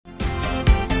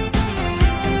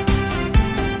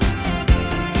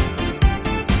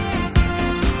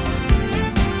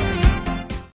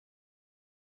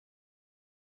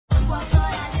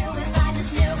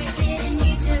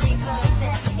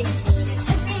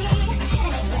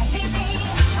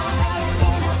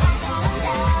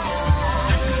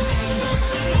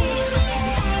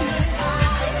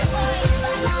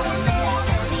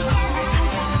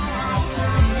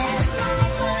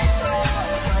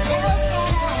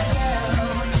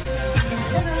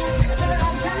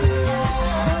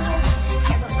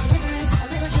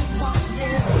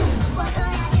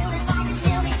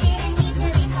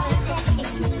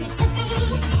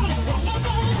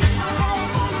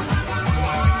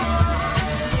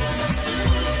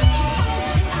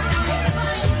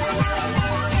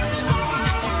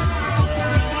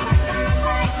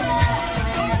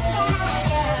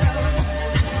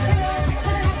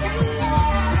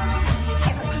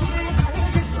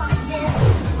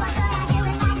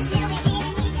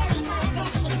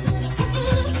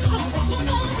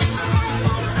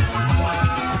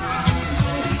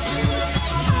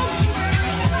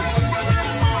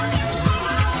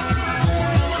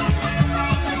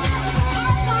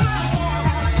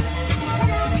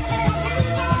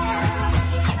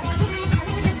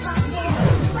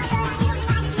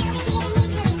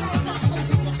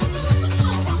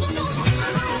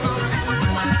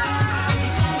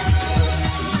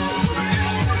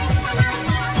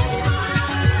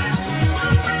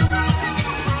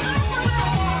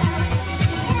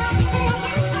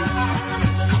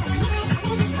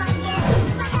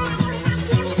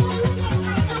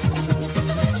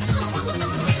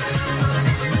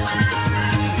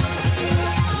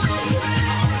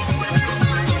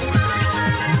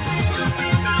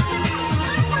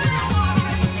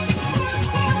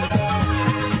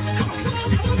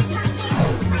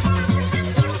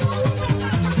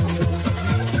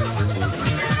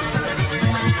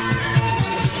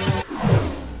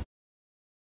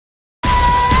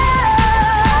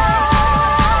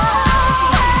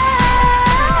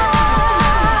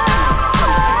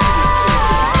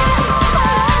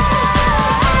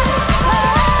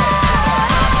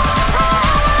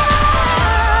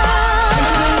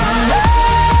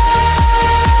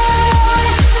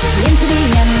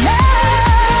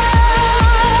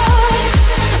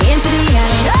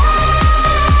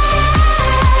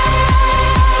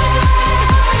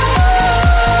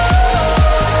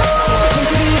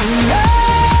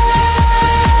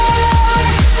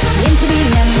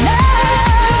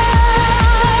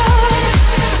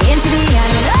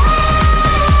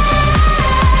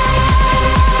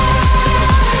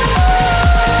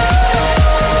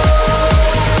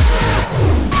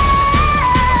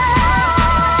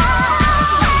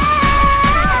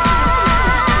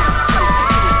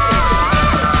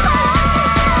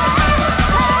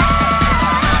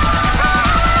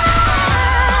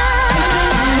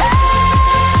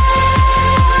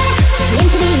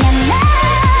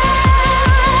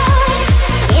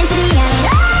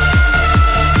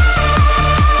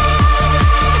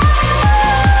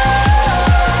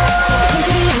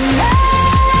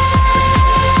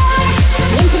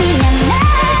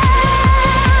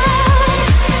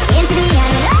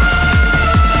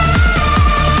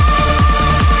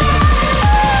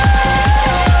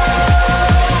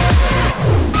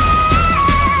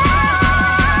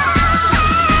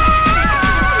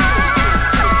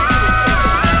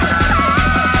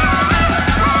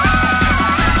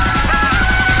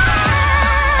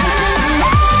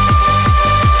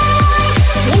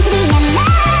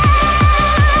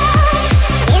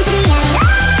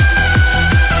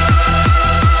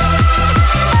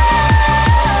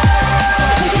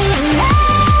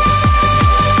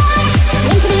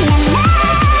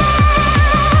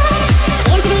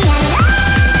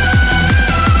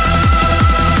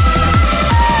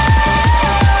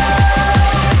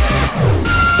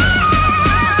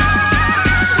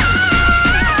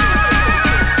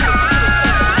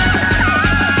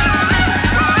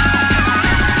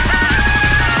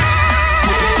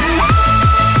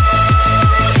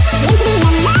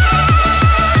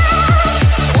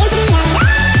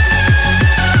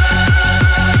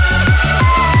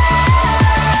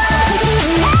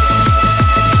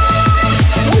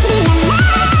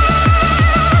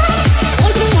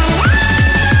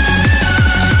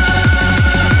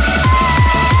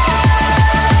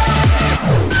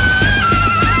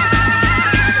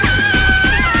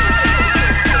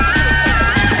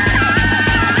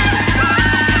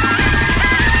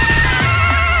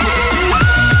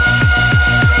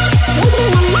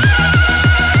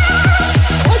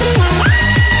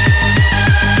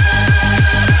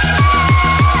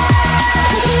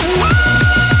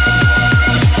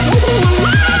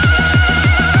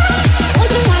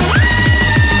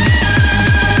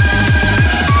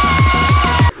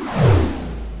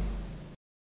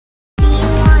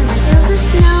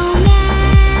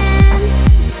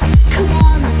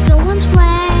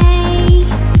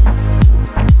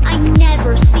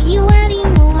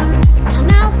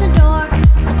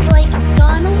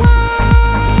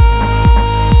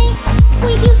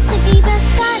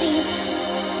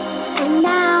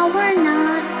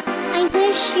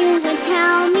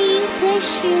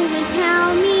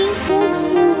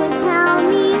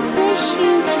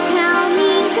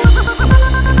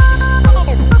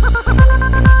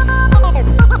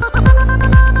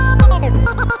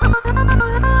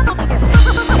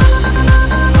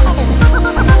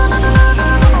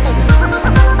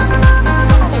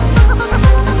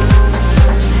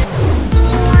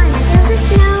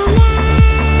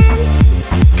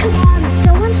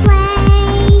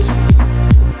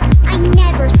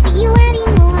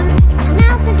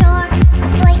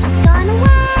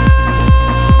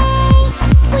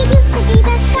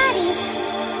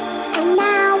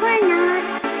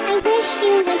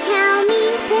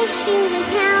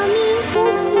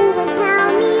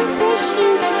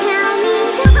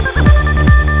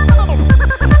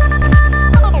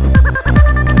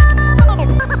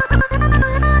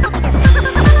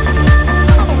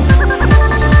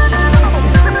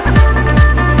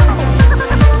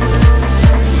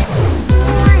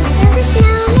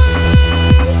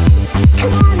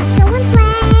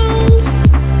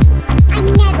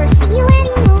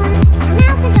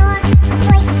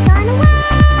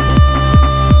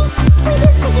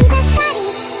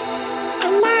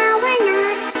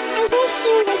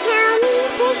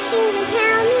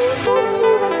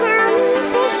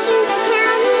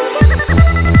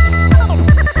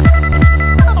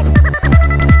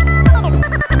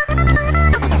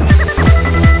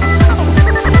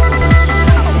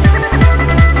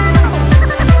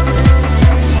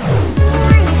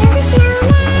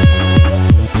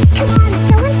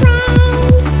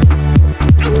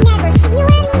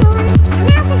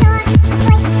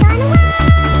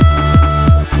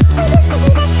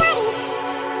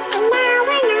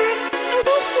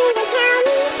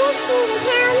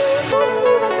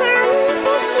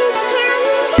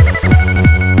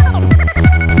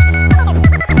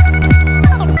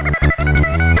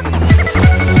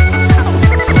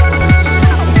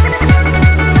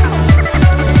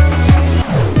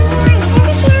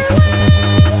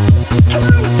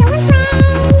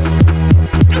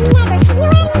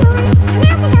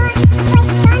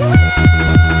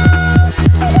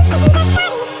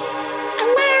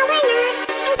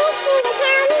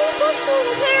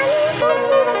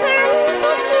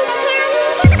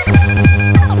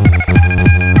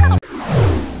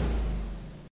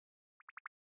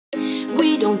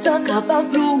don't talk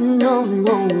about Bruno,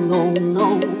 no, no,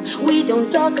 no. We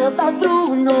don't talk about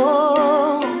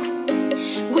Bruno.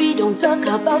 We don't talk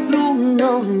about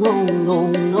Bruno, no,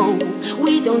 no, no.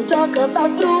 We don't talk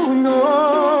about Bruno.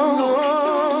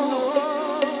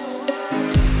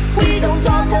 We don't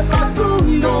talk about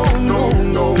Bruno, no,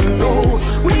 no, no.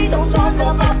 We don't talk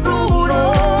about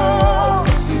Bruno.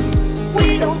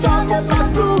 We don't talk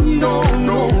about Bruno,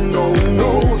 no, no,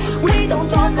 no. We don't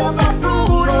talk about Bruno.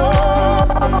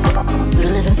 We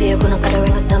don't live in fear, Bruno's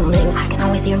stuttering or stumbling. I can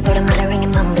always hear him sort of muttering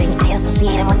and mumbling. I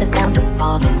associate him with the sound of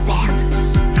falling sand.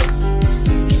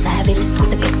 It's a heavy lift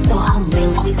with a gift so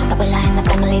humbling. Always ends up a lie in the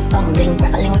family fumbling,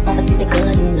 grappling with prophecies they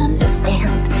couldn't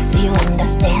understand. Do you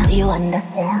understand? Do you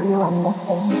understand? Do you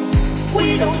understand?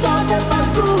 We don't talk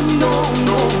about Bruno,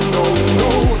 no, no, no.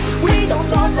 We don't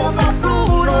talk about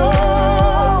Bruno.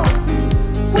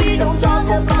 We don't talk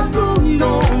about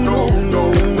Bruno, no,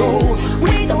 no, no.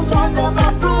 We don't talk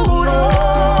about Bruno.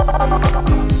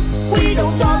 We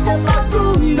don't talk about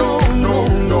Bruno, no,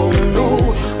 no, no.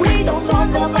 We don't talk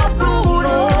about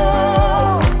Bruno.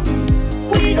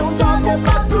 We don't talk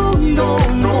about Bruno,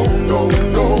 no, no,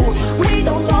 no. We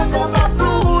don't talk about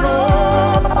Bruno.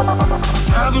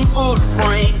 7-foot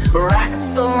frame,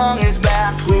 racks along his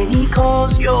back. When he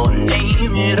calls your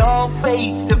name, it all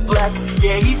fades to black.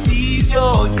 Yeah, he sees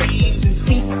your dreams and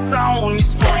feasts on your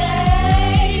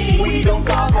screams. We don't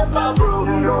talk about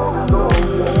Bruno, no, no.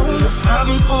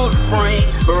 7-foot frame,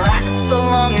 racks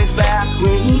along his back.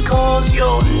 When he calls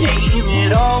your name,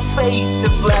 it all fades to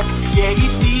black. Yeah, he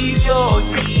sees your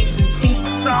dreams and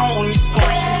feasts on your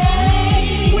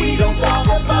screams. We don't talk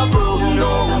about Bruno,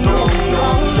 no, no,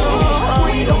 no.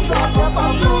 We don't talk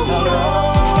about Bruno.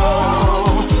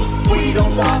 We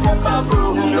don't talk about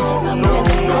Bruno, no, no,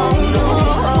 no.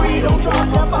 We don't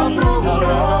talk about Bruno.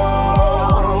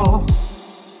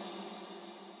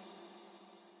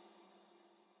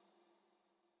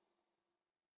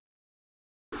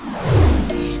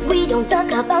 We don't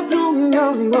talk about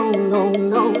Bruno, no, no,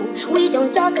 no. We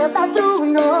don't talk about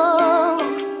Bruno.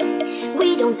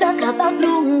 We don't talk about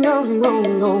Bruno, no,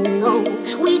 no, no.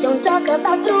 We don't talk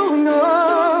about Bruno.